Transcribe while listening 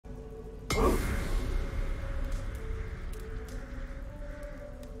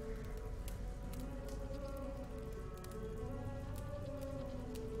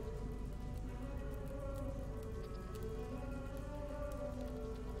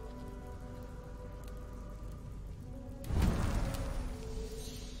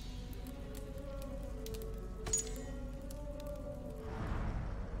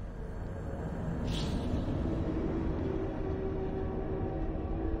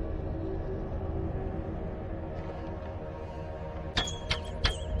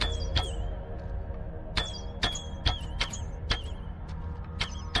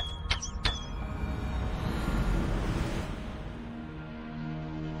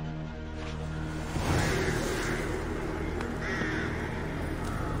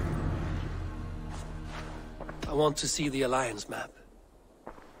I want to see the Alliance map.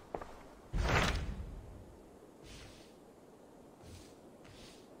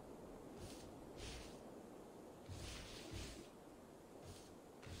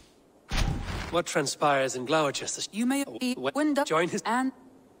 What transpires in Gloucester? You may be window join his and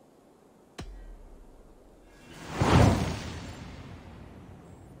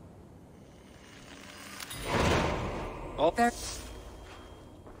there.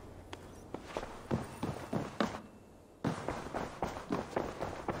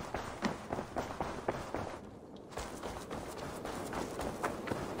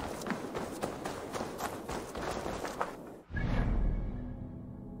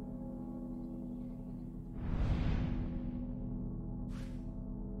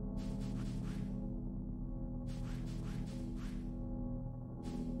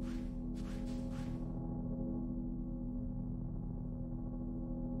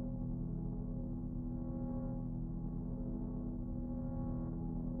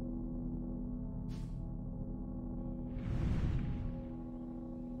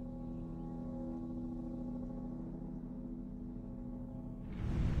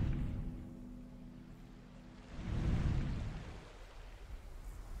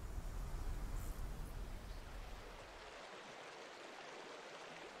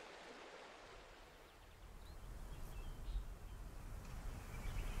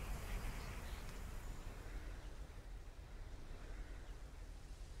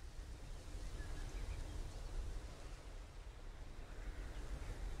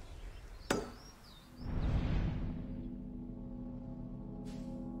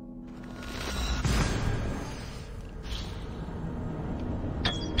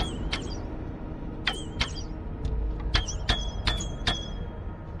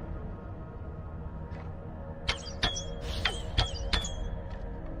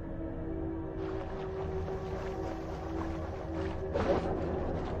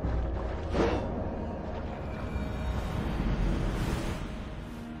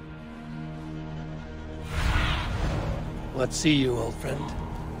 What see you, old friend?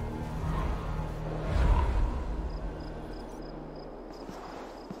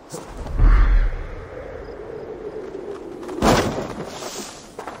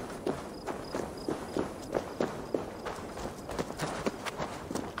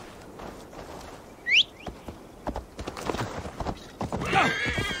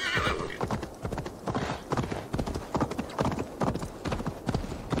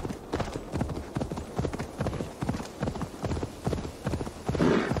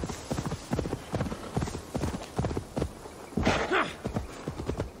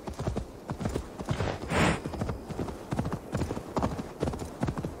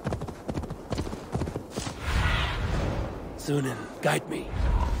 Sunan, guide me.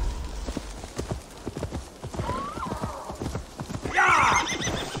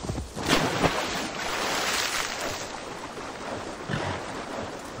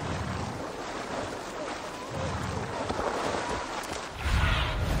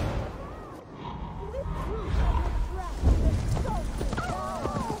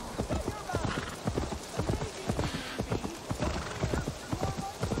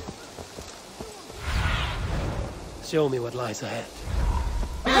 Show me what lies ahead.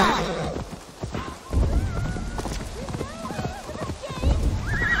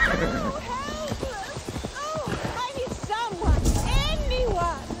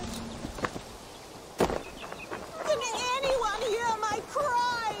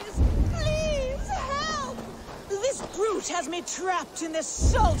 Has me trapped in this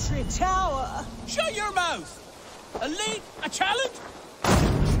sultry tower. Shut your mouth! A lead? A challenge?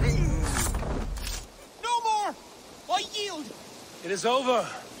 No more! I yield! It is over.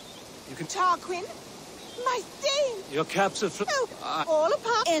 You can Tarquin, my thing. Your captured All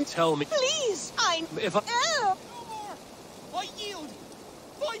apart. And tell me. please, If I... Oh. No more! I yield!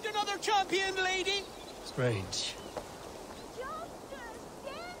 find another champion, lady? Strange. Just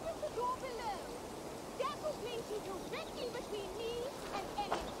stand at the door below. That will place you directly between me and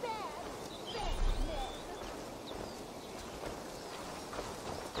any bad business.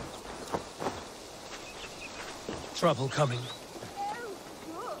 Trouble coming.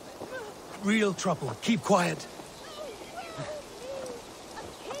 Oh, good. Real trouble. Keep quiet.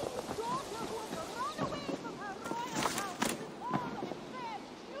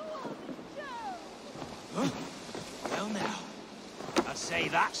 Well now, I'd say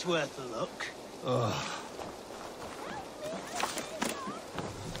that's worth a look. Ugh.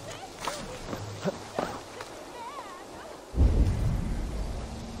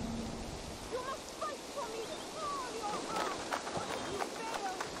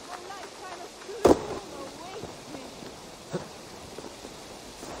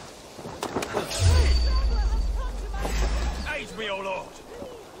 Aid me, O Lord!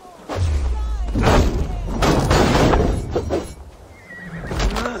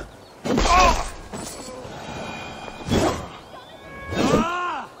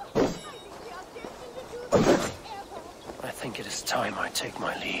 I think it is time I take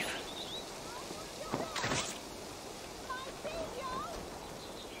my leave.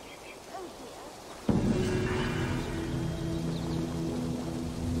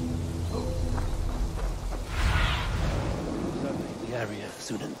 Survey the area,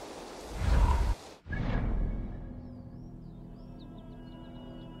 Sunan.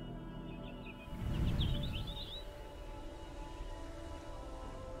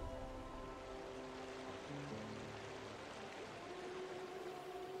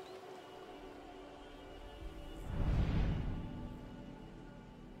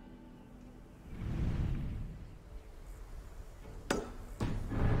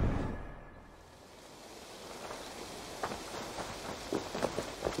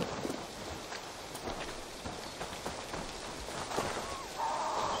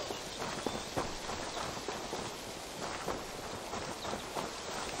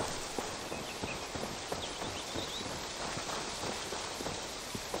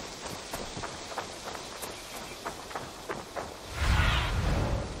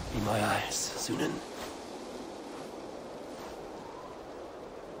 Be my eyes, Sunan.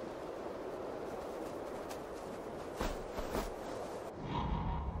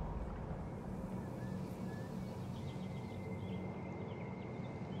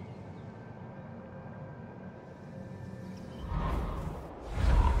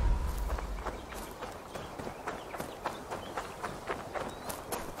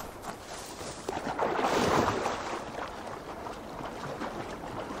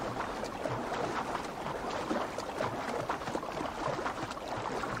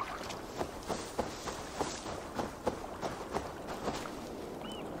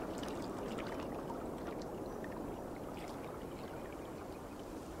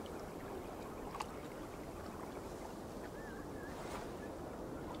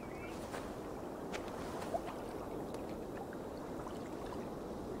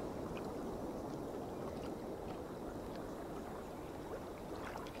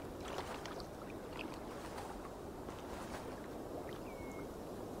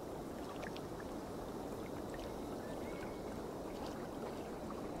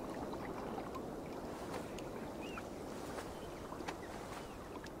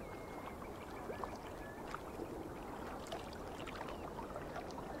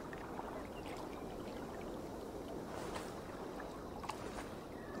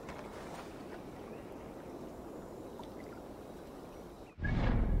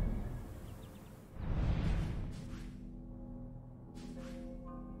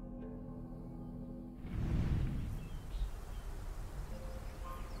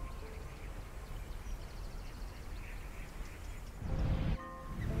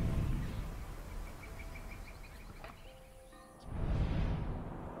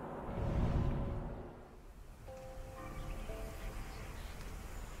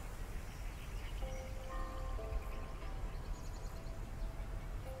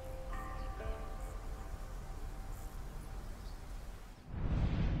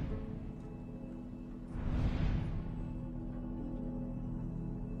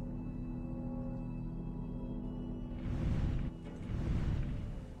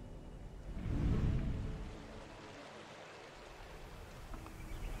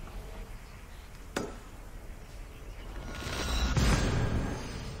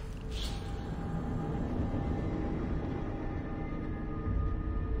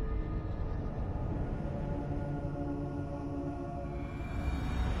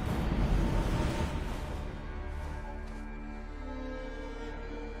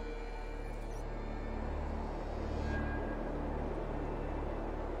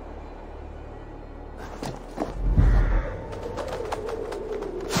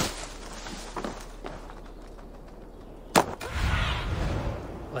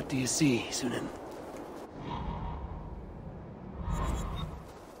 What do you see, Sunan?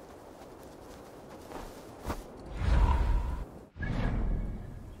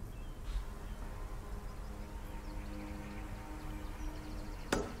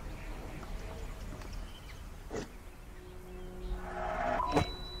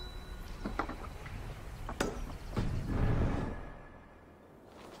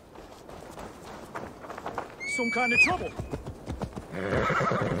 Some kind of trouble.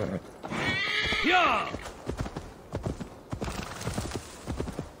 Yeah!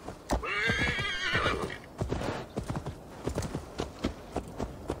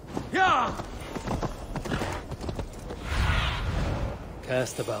 Yeah!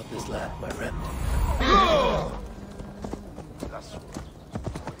 Cast about this land, my friend.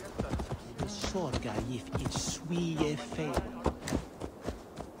 Sorga if it's sweet fail.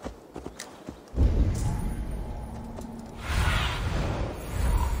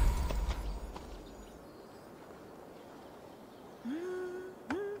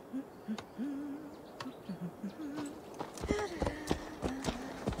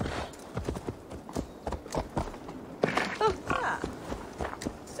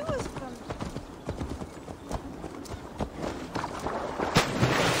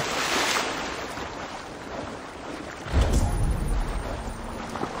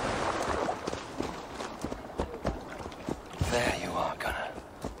 There you are, Gunnar.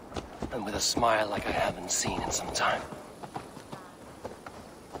 And with a smile like I haven't seen in some time.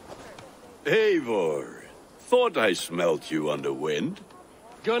 Eivor, thought I smelt you on the wind.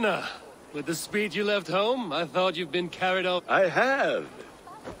 Gunnar, with the speed you left home, I thought you'd been carried off. I have.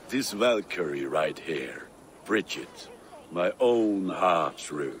 This Valkyrie right here, Bridget, my own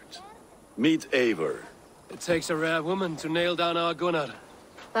heart's root. Meet Eivor. It takes a rare woman to nail down our Gunnar.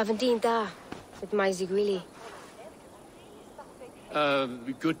 Lavendine da, with my Zigwili.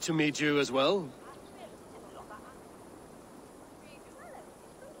 Good to meet you as well.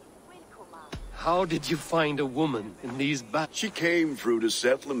 How did you find a woman in these She came through the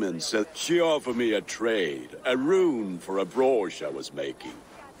settlements and she offered me a trade, a rune for a brooch I was making.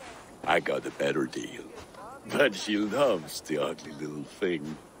 I got a better deal. But she loves the ugly little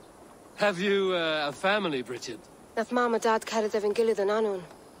thing. Have you a family, Bridget? Nath mama dad carried evan gilid an anun.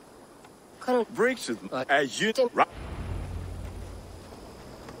 Bridget, as you...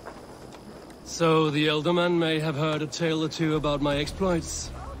 So the Elderman may have heard a tale or two about my exploits.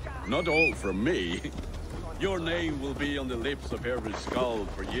 Not all from me. Your name will be on the lips of every skull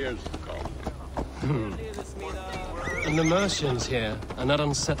for years to come. And the Mercians here are not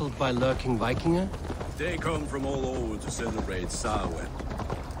unsettled by lurking Vikinger? They come from all over to celebrate Samhain.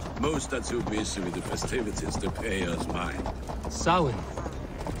 Most are too busy with the festivities to pay us mind. Samhain?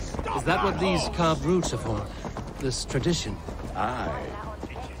 Is that what these carved roots are for? This tradition? Aye.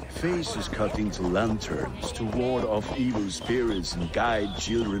 Faces cut into lanterns to ward off evil spirits and guide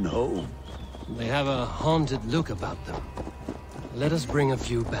children home. They have a haunted look about them. Let us bring a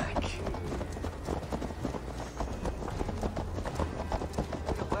few back.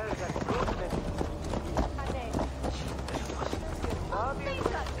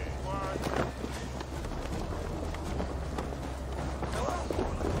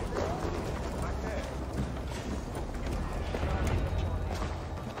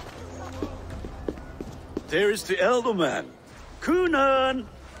 There's the Elderman. Kunan!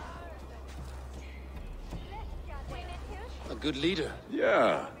 A good leader.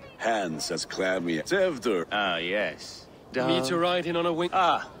 Yeah, hands as clammy as ever. Ah, yes. Me to ride in on a wing.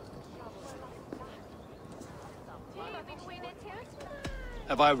 Ah,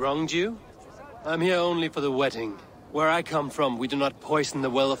 Have I wronged you? I'm here only for the wedding. Where I come from, we do not poison the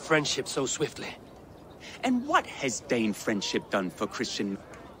well of friendship so swiftly. And what has Dane friendship done for Christian?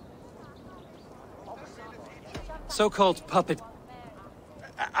 So-called puppet.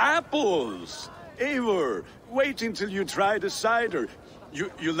 Apples! Eivor, wait until you try the cider.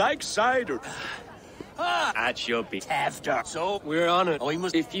 You like cider? At your beat. After. So, We're honored. I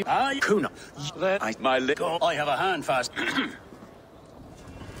must, if you are Kuna. My little... I have a hand fast.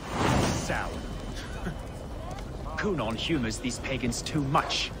 Sour. Kunon humors these pagans too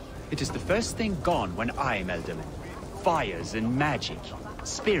much. It is the first thing gone when I am Elderman. Fires and magic.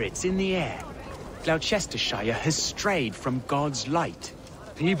 Spirits in the air. Gloucestershire has strayed from God's light.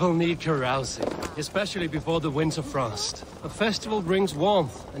 People need carousing, especially before the winter frost. A festival brings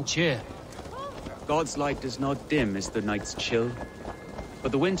warmth and cheer. God's light does not dim as the nights chill,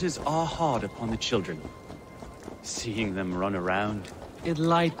 but the winters are hard upon the children. Seeing them run around. It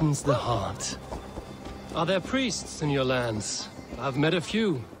lightens the heart. Are there priests in your lands? I've met a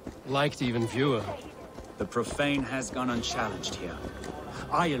few, liked even fewer. The profane has gone unchallenged here.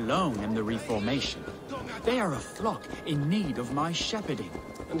 I alone am the reformation. They are a flock in need of my shepherding.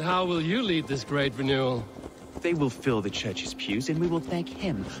 And how will you lead this great renewal? They will fill the church's pews, and we will thank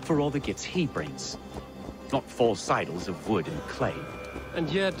him for all the gifts he brings. Not false idols of wood and clay. And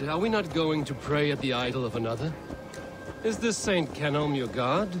yet, are we not going to pray at the idol of another? Is this Saint Kenelm your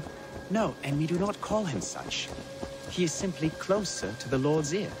god? No, and we do not call him such. He is simply closer to the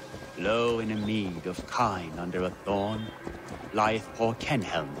Lord's ear. Low in a mead of kine under a thorn, lieth poor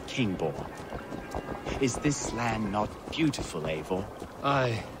Kenhelm, king-born. Is this land not beautiful, Eivor?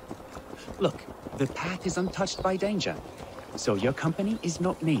 Aye. Look, the path is untouched by danger, so your company is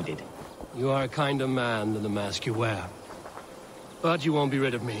not needed. You are a kinder man than the mask you wear. But you won't be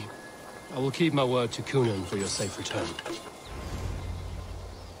rid of me. I will keep my word to Kunan for your safe return.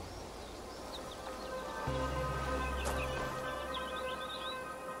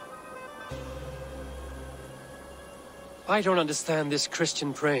 I don't understand this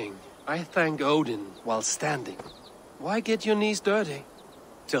Christian praying. I thank Odin while standing. Why get your knees dirty?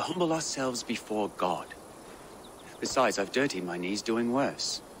 To humble ourselves before God. Besides, I've dirtied my knees doing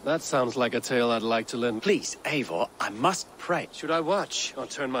worse. That sounds like a tale I'd like to learn. Please, Eivor, I must pray. Should I watch or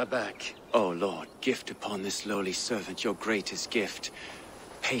turn my back? O Lord, gift upon this lowly servant your greatest gift.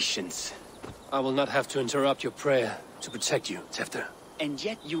 Patience. I will not have to interrupt your prayer to protect you, Tefter. And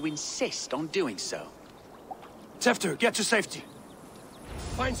yet you insist on doing so. Tefter, get to safety.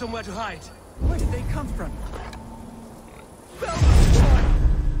 Find somewhere to hide. Where did they come from?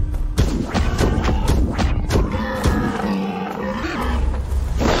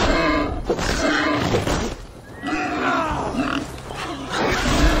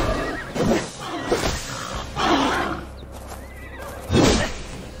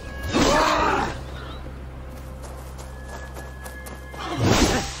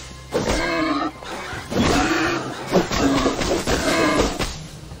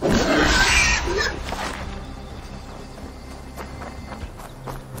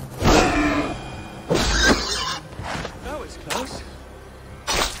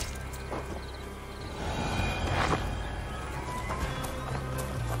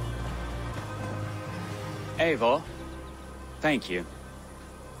 Eivor, thank you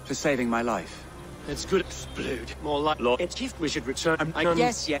for saving my life. It's good explode. More like Lord. It's gift we should return.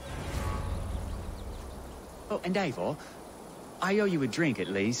 Yes. Oh, and Eivor, I owe you a drink at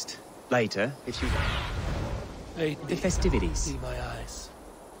least. Later, if you... Hey, the festivities. See my eyes.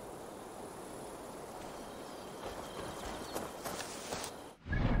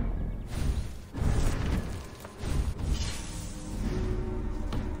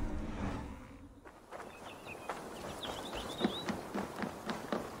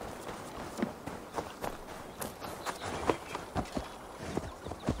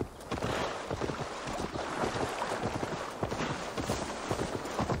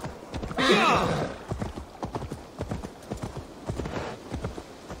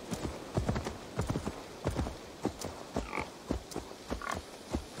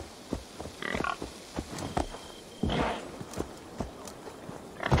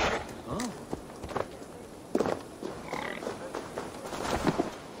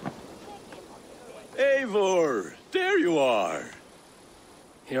 Eivor, there you are.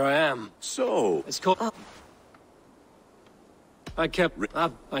 Here I am. So, It's called... I kept...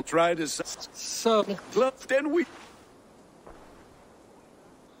 I try to... So... Then we...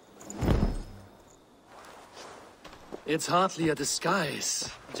 It's hardly a disguise.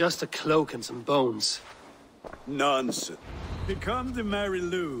 Just a cloak and some bones. Nonsense. Become the merry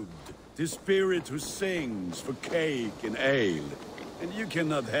lubed, the spirit who sings for cake and ale. And you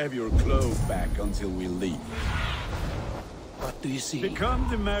cannot have your cloak back until we leave. What do you see? Become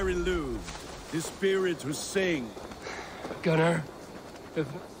the merry lubed, the spirit who sings. Gunnar?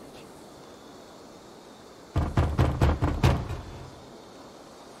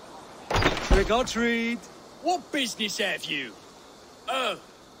 Trick or treat. What business have you? Oh,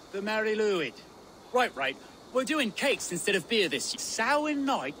 the Mary Louid. Right. We're doing cakes instead of beer this year. Samhain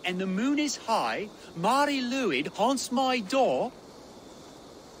night and the moon is high. Mary Louid haunts my door.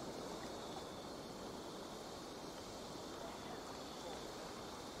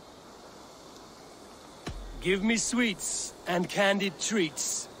 Give me sweets and candied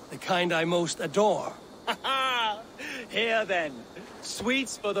treats, the kind I most adore. Here then,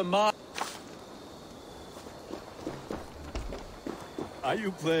 sweets for the mar... Are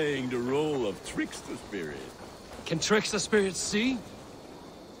you playing the role of trickster spirit? Can trickster spirits see?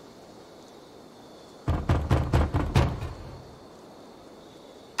 Are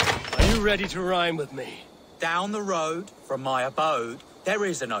you ready to rhyme with me? Down the road from my abode, there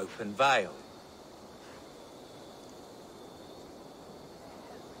is an open vale.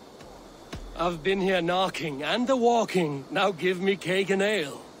 I've been here knocking and the walking. Now give me cake and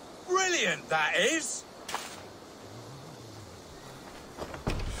ale. Brilliant, that is!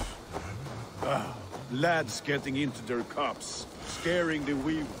 Lads getting into their cups, scaring the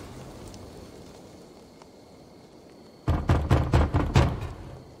wee...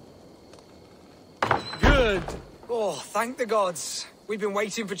 Good. Oh, thank the gods. We've been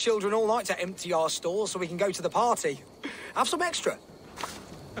waiting for children all night to empty our stores so we can go to the party. Have some extra.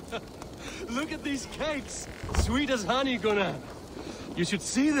 Look at these cakes. Sweet as honey, Gunnar. You should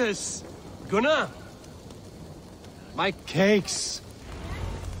see this. Gunnar. My cakes.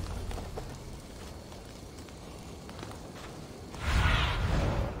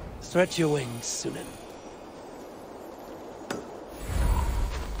 Stretch your wings, Sunan.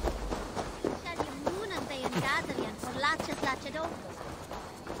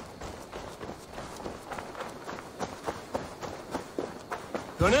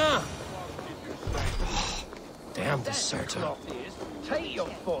 Gunnar! Oh, damn deserter. Take your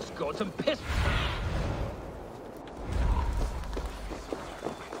false gods and piss...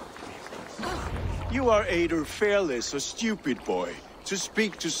 You are either fearless or stupid, boy. To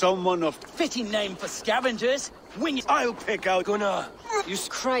speak to someone of... Fitting name for scavengers. Wing it. I'll pick out... Gunnar! You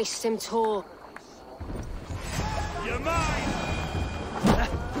Christ, him tall. You're mine!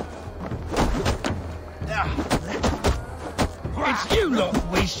 It's you lot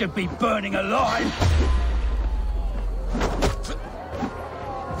we should be burning alive!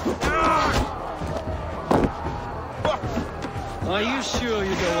 Are you sure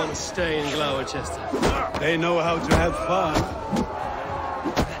you don't want to stay in Gloucester? They know how to have fun.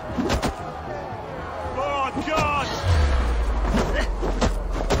 Oh, God!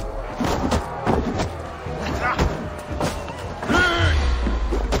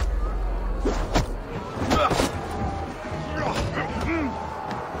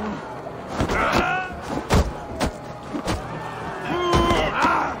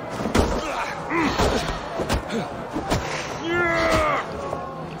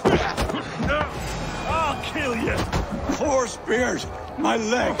 Spears! My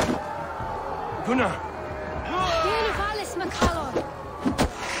leg! Gunnar! Valis McCallum.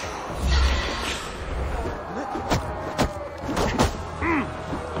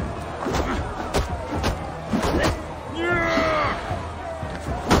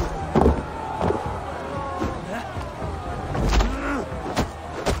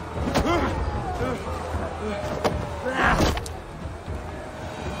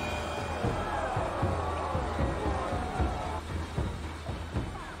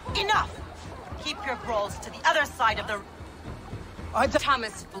 Enough! Keep your brawls to the other side of the...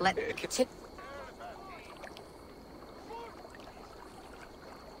 Thomas, let...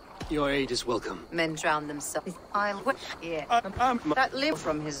 Your aid is welcome. Men drown themselves. I'll... Yeah. That live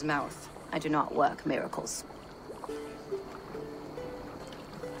from his mouth. I do not work miracles.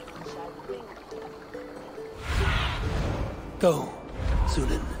 Go,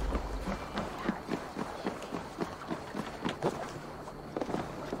 Sunan.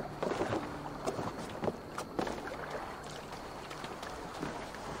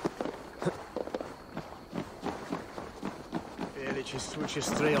 Switches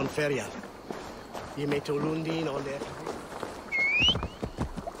stray on Feria. You may to Lundin on there.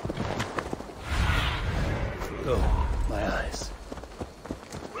 Go, my eyes.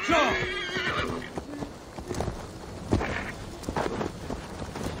 Sure!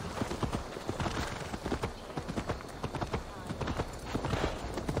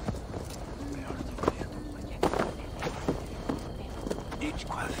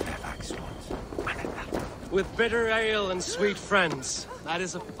 With bitter ale and sweet friends, that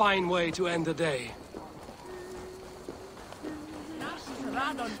is a fine way to end the day.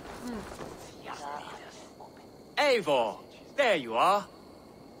 Eivor, there you are.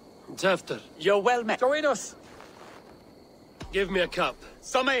 Tefter, You're well met. Join us. give me a cup.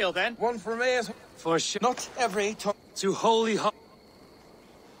 Some ale, then. One for me as... For sure. Not every time. To holy ho...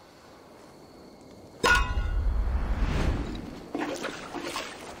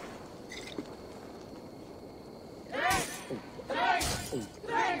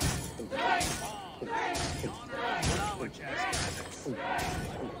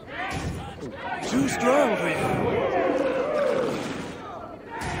 Too strong for you.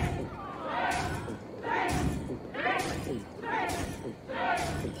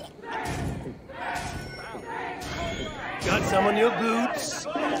 Got some on your boots?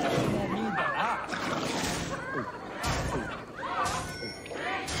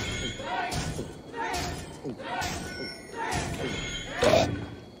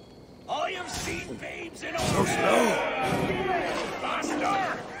 I have seen babes in all... So slow.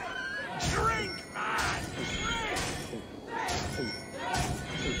 Faster! Drink!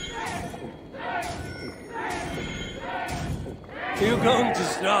 going to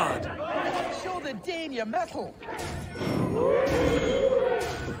start? Show the Dane your metal.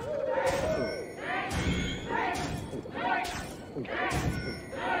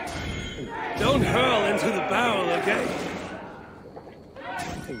 Don't hurl into the barrel, okay?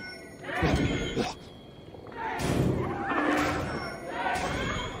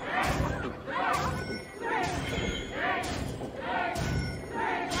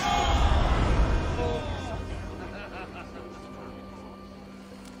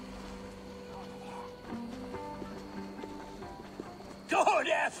 Good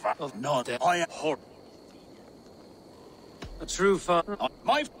effort! Not that I am hurt. A true fun.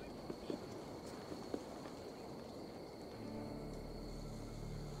 My...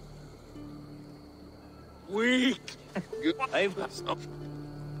 Weak. I've...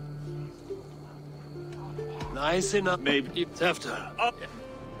 Nice enough. Maybe after.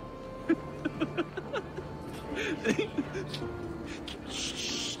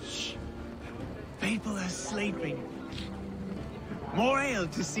 People are sleeping. More ale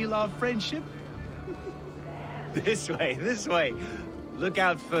to seal our friendship? This way, this way. Look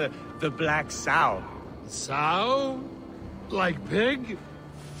out for the black sow. Sow? Like pig?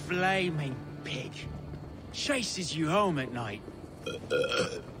 Flaming pig. Chases you home at night.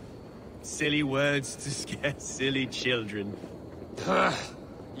 Silly words to scare silly children.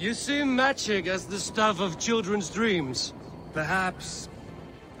 You see magic as the stuff of children's dreams. Perhaps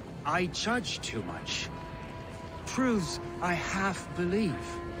I judge too much. Proves I half believe.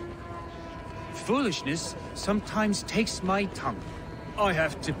 Foolishness sometimes takes my tongue. I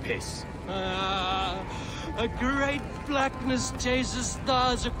have to piss. A great blackness chases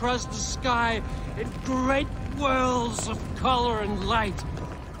stars across the sky in great whirls of color and light.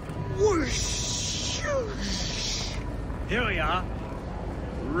 Whoosh! Here we are.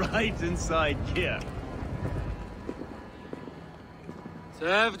 Right inside here.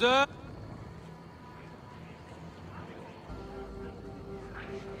 After.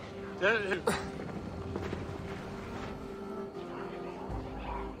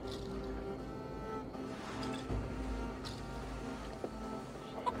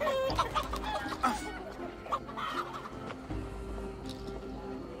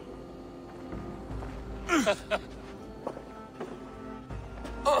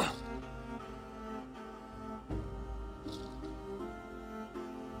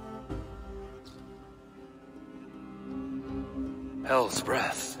 Hell's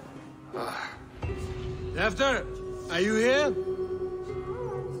breath. After, are you here?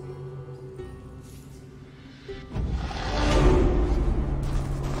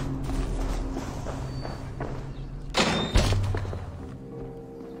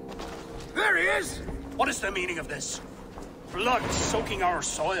 There he is! What is the meaning of this? Blood soaking our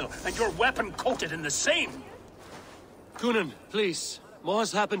soil, and your weapon coated in the same! Kunan, please. More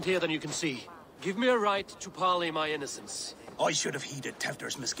has happened here than you can see. Give me a right to parley my innocence. I should have heeded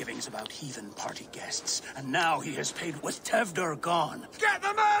Tevder's misgivings about heathen party guests, and now he has paid with Tevder gone. Get the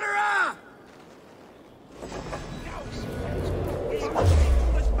murderer!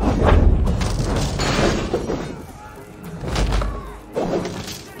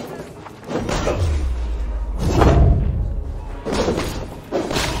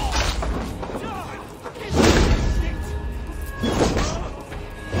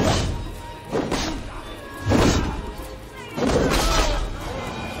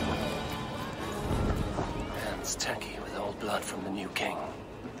 Tacky with old blood from the new king.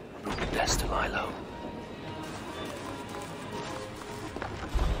 Best of Milo.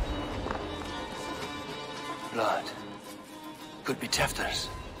 Blood. Could be Tefter's,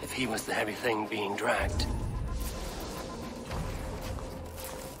 if he was the heavy thing being dragged.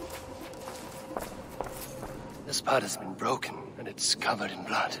 This part has been broken, and it's covered in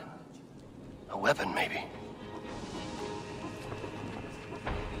blood. A weapon, maybe.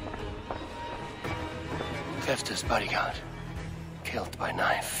 Tefter's bodyguard. Killed by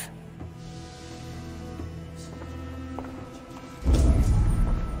knife.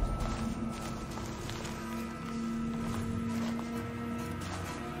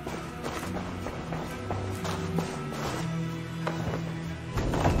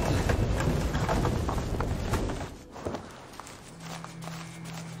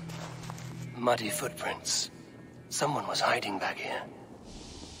 Muddy footprints. Someone was hiding back here.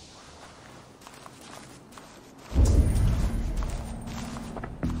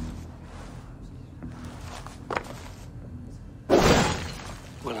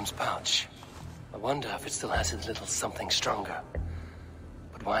 Willem's pouch. I wonder if it still has a little something stronger.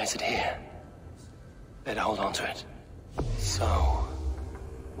 But why is it here? Better hold on to it. So,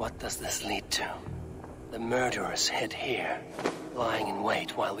 what does this lead to? The murderers hid here. lying in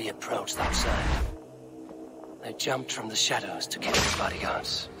wait while we approached outside. They jumped from the shadows to kill the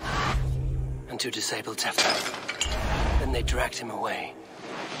bodyguards and to disable Tefter. Then they dragged him away.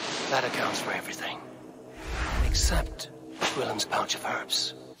 That accounts for everything. Except Gwillem's pouch of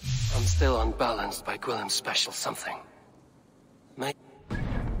herbs. I'm still unbalanced by Gwillem's special something. May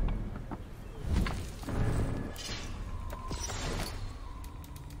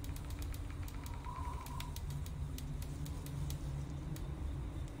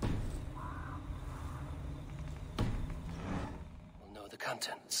we'll know the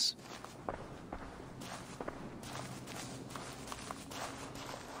contents.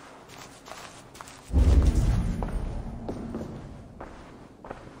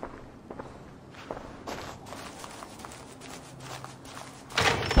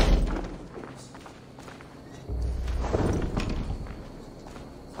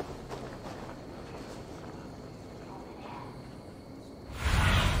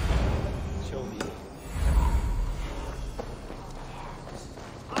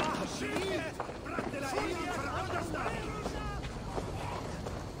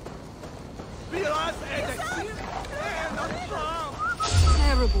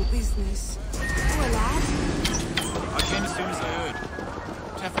 Terrible business. Poor lad. I came as soon as I heard.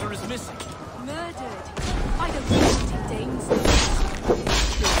 Tefter is missing. Murdered. I don't think he deigns this.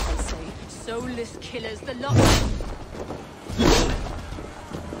 Truth I say, soulless killers, the lot of them.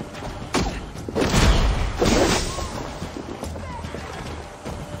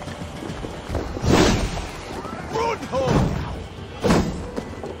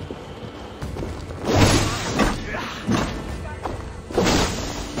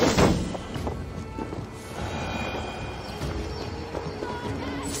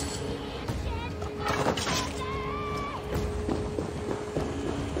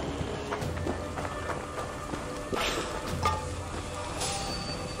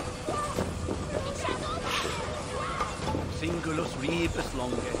 Singulus rebus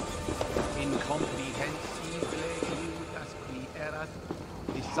longe, incomprehensible iudas qui erat,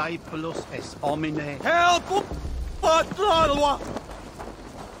 discipulus es homine. Help! Patrolwa!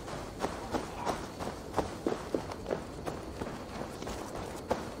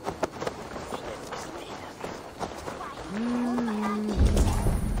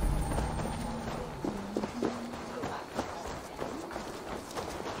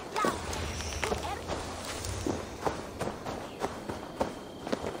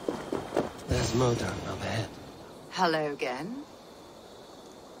 There's Moda up ahead. Hello again.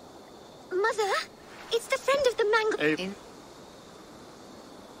 Mother, it's the friend of the mango.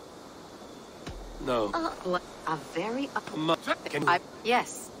 No. A very... Can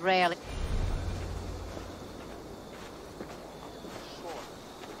yes, really.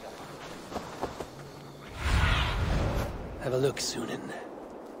 Have a look, Sunan.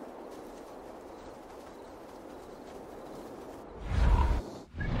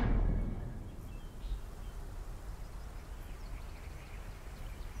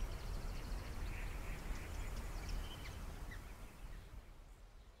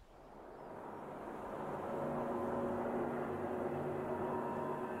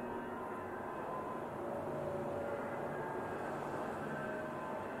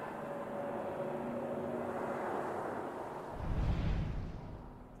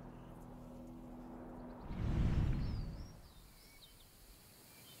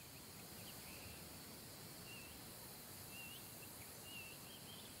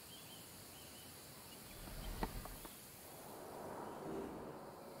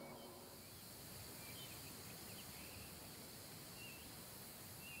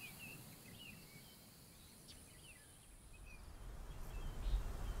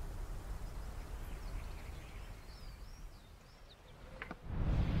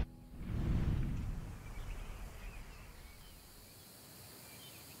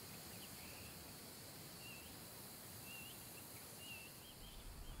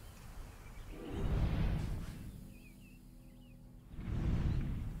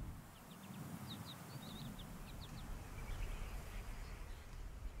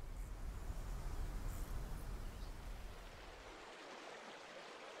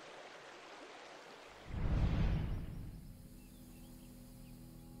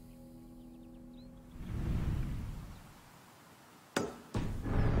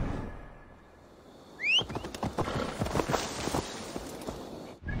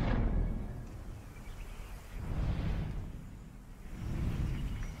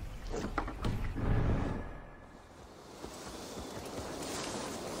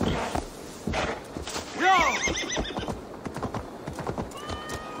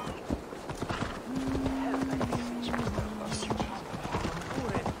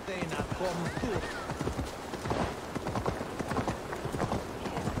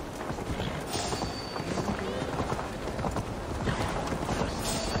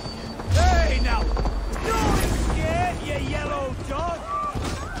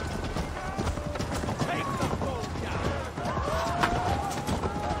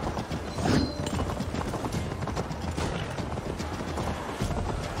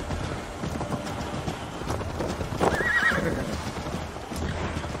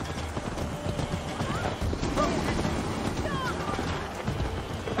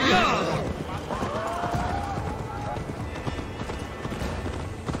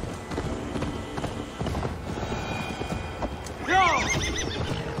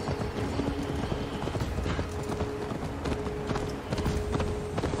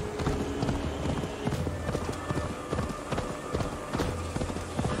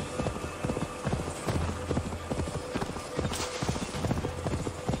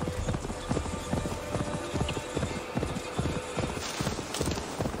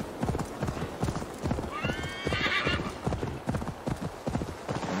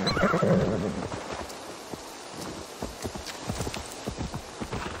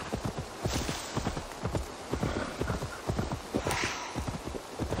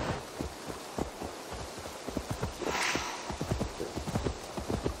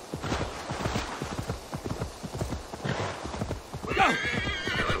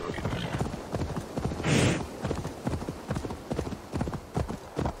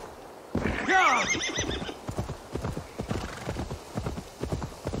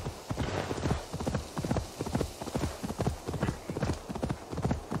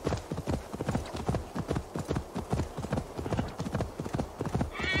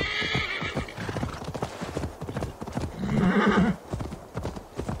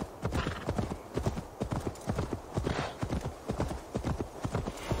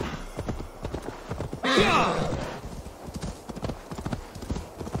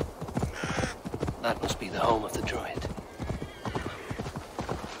 That must be the home of the droid.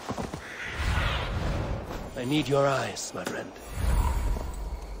 I need your eyes, my friend.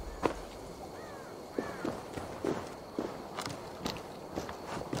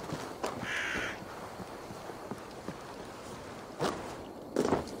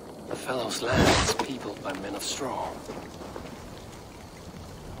 The Fellow's land is peopled by men of straw.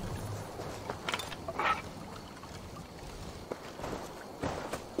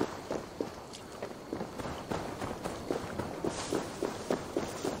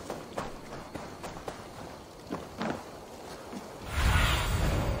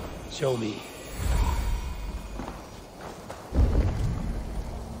 Show me.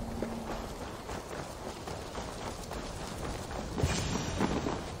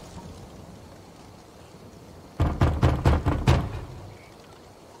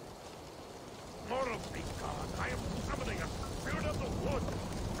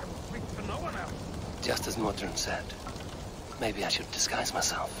 Just as Modron said. Maybe I should disguise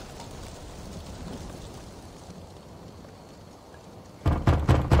myself.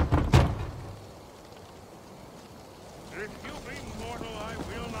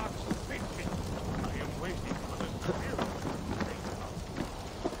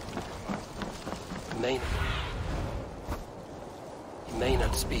 You may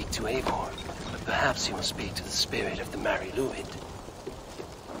not speak to Eivor, but perhaps you will speak to the spirit of the Mari Luid.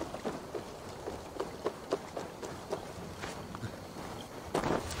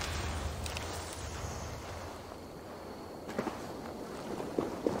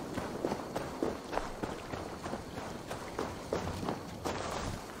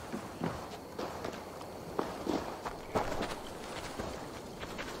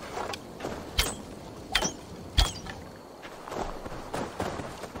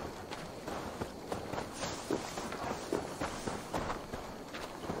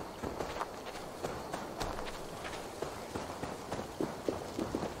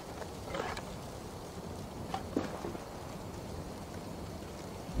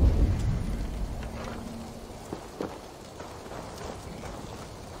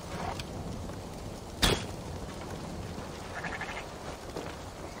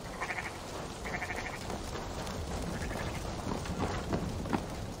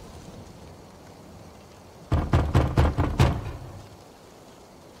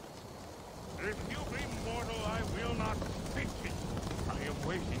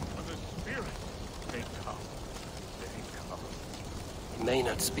 You may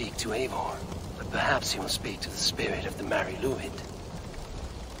not speak to Eivor, but perhaps you will speak to the spirit of the Mari Luid.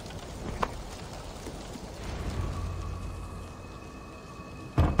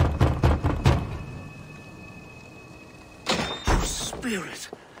 Spirit,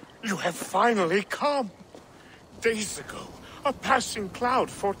 you have finally come. Days ago, a passing cloud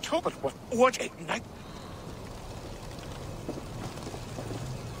foretold, but what a night.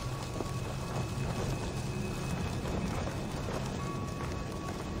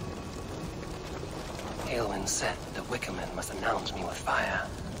 Aelwyn said the Wickermen must announce me with fire.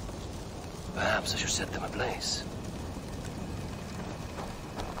 Perhaps I should set them ablaze.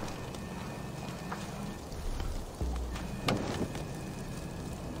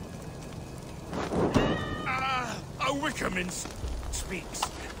 A Wickerman speaks.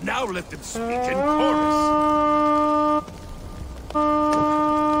 Now let them speak in chorus.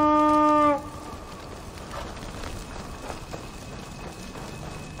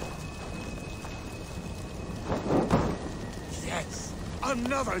 Yes,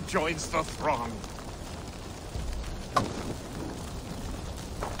 another joins the throng.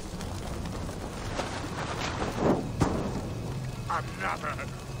 Another.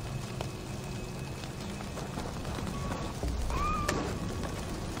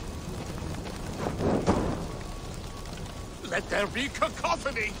 Let there be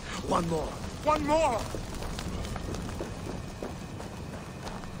cacophony! One more! One more!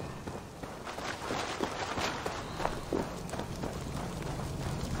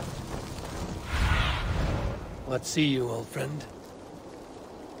 What see you, old friend?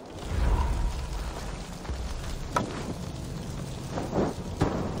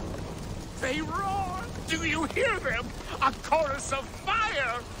 They roar! Do you hear them? A chorus of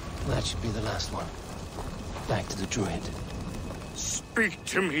fire! That should be the last one. Back to the druid. Speak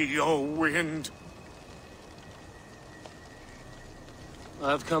to me, O wind.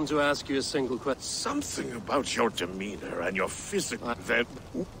 I've come to ask you a single question. Something about your demeanor and your physical that...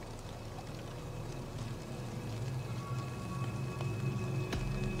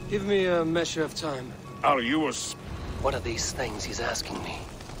 Give me a measure of time. Are you a... What are these things he's asking me?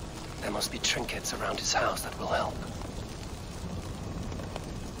 There must be trinkets around his house that will help.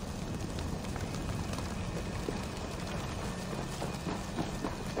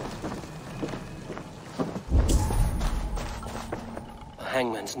 A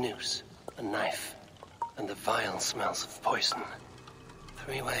hangman's noose, a knife, and the vile smells of poison.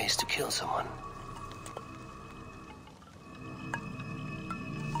 3 ways to kill someone.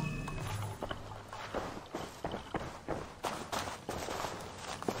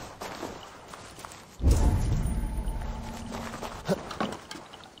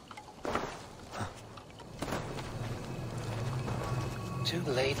 Two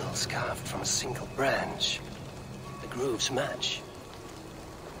ladles carved from a single branch. The grooves match.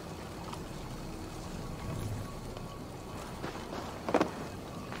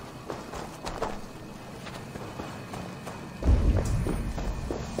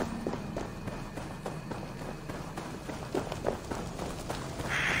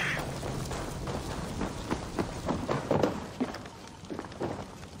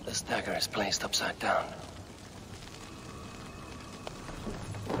 This dagger is placed upside down.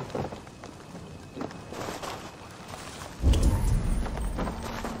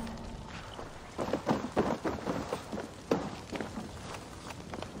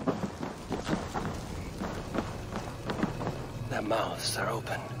 Their mouths are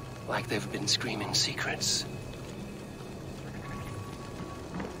open, like they've been screaming secrets.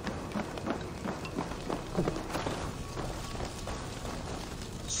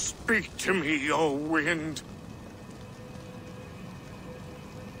 Speak to me, O wind.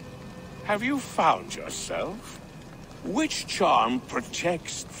 Have you found yourself? Which charm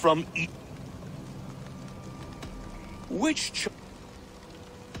protects from Which charm...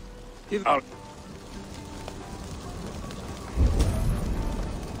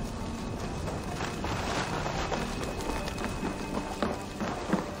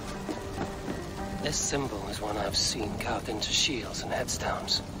 This symbol is one I've seen carved into shields and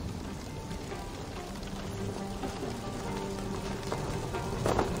headstones.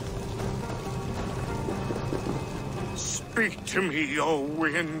 Speak to me, O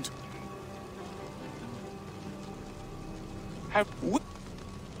wind. Have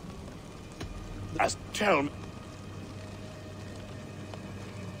tell me.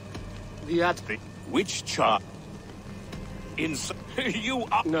 Which charm? You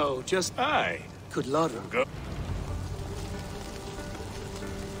are... No, just... Aye. Could Ladron.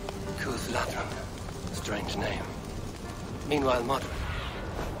 Kuth Ladron. Strange name. Meanwhile, modern.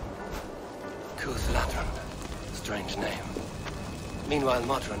 Kuth Ladron. Strange name. Meanwhile,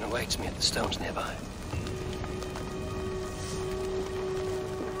 Modron awaits me at the stones nearby.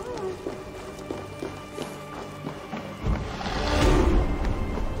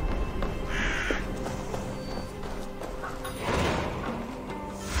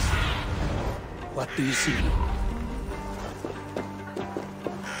 What do you see?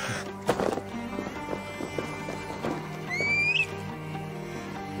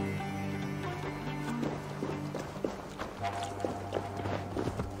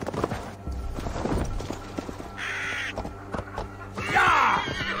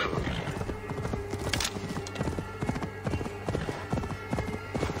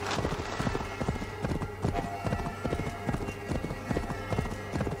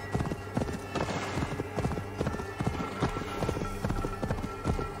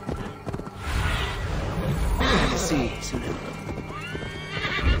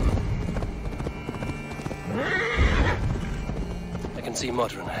 I can see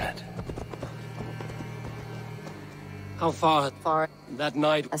Modron ahead. How far? Far. That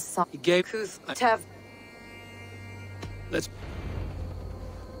night he gave Kuth Tev. Let's...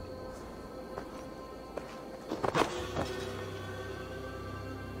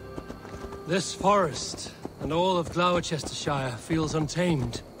 This forest and all of Gloucestershire feels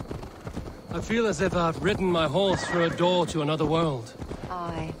untamed. I feel as if I've ridden my horse through a door to another world.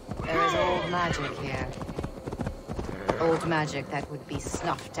 Aye, there is old magic here. Old magic that would be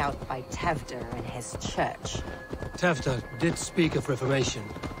snuffed out by Tevder and his church. Tevder did speak of reformation.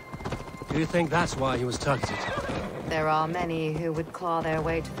 Do you think that's why he was targeted? There are many who would claw their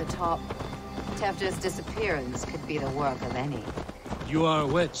way to the top. Tevder's disappearance could be the work of any. You are a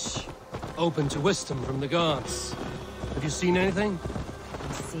witch, open to wisdom from the gods. Have you seen anything?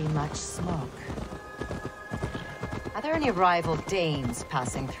 see much smoke. Are there any rival Danes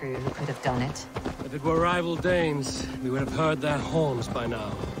passing through who could have done it? If it were rival Danes, we would have heard their horns by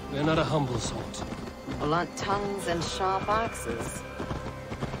now. We are not a humble sort. Blunt tongues and sharp axes.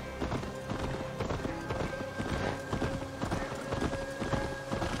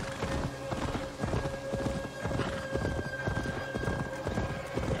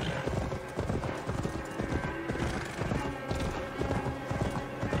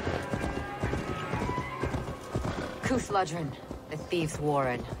 Kuthludren, the Thieves'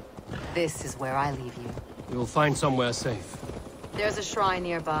 Warren. This is where I leave you. We will find somewhere safe. There's a shrine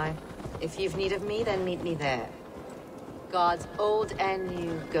nearby. If you've need of me, then meet me there. Gods old and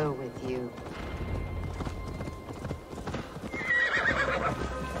new go with you.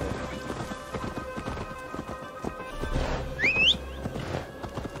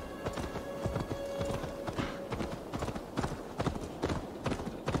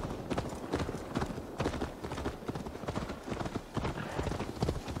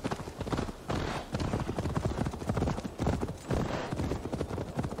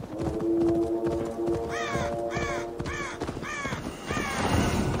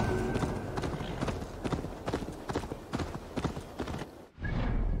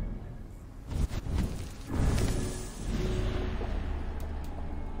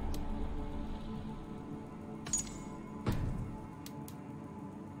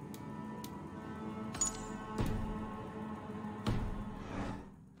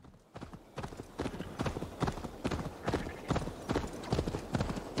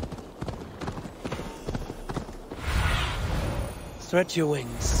 Stretch your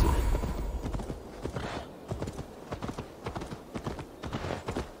wings.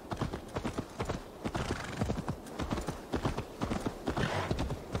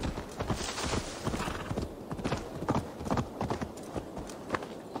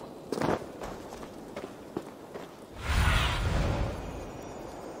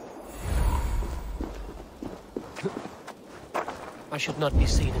 I should not be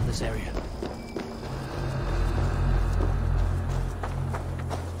seen in this area.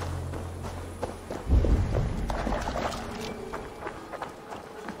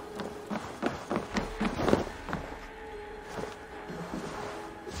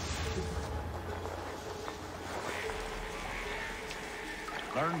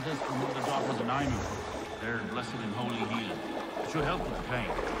 Learned this from one of the daughters of Nainu. They're blessed in holy healing. It should help with the pain.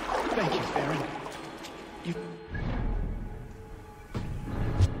 Thank you, Baron. You...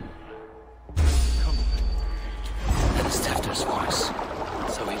 That is Tefter's voice.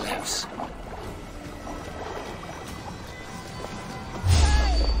 So he lives.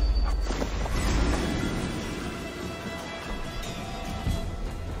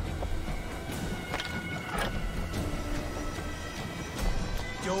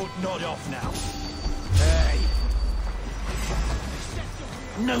 Don't nod off now. Hey!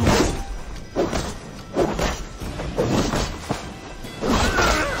 No!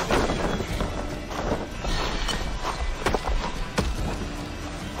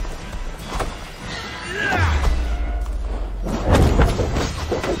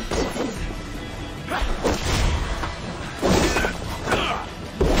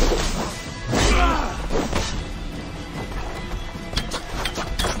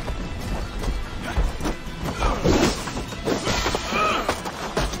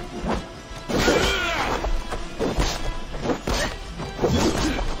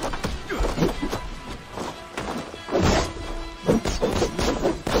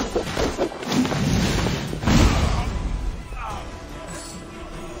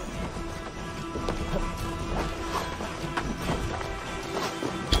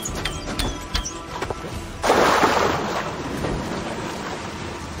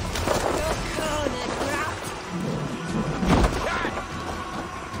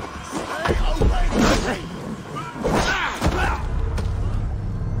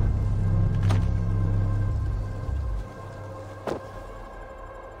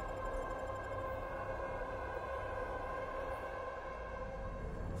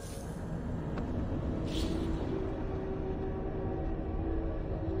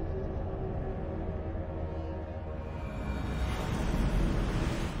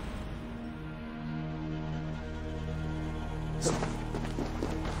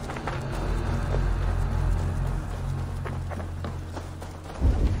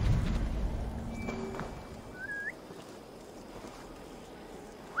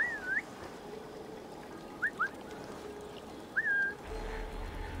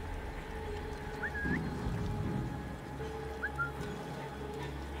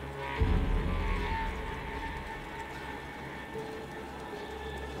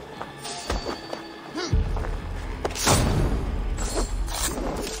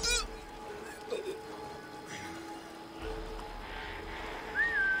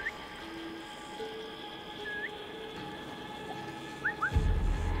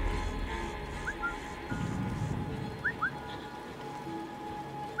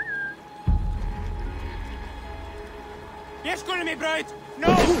 Escort me, Bright!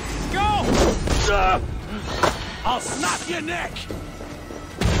 No! Go! I'll snap your neck!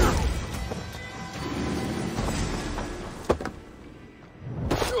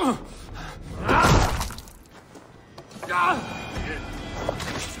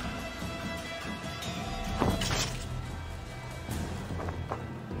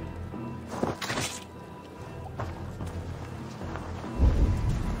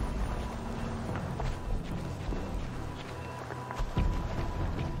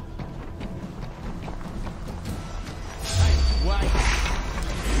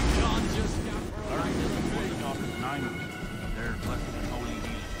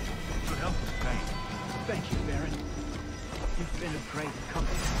 Thank you, Baron. You've been a great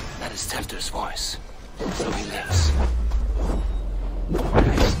comfort. That is Tevder's voice. So he lives.